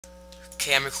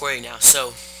Okay, I'm recording now.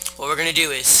 So, what we're gonna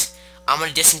do is, I'm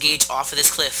gonna disengage off of this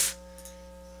cliff.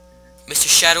 Mr.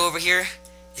 Shadow over here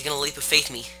is gonna leap of faith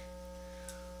me.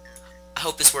 I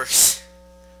hope this works.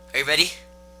 Are you ready?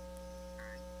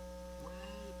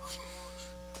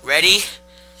 Ready,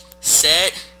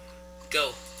 set,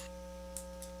 go.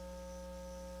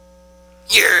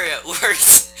 Yeah, it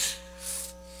works.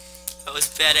 That was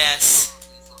badass.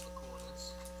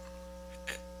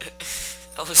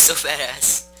 That was so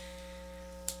badass.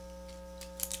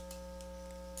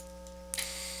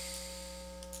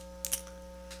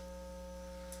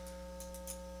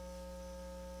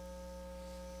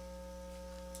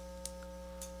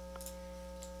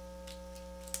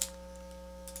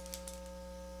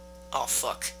 Oh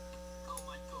fuck. Oh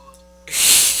my god.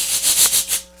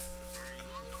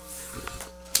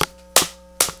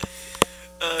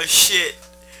 Oh shit.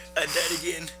 I died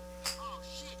again. Oh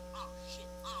shit, oh shit,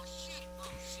 oh shit, oh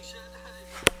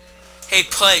shit. Hey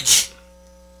Pudge,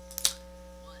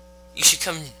 What? you should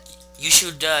come. You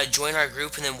should join our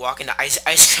group and then walk into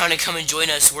Ice Crown and come and join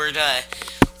us. We're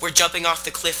jumping off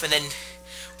the cliff and then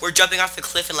we're jumping off the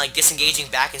cliff and like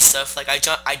disengaging back and stuff. Like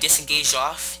I disengaged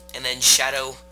off and then Shadow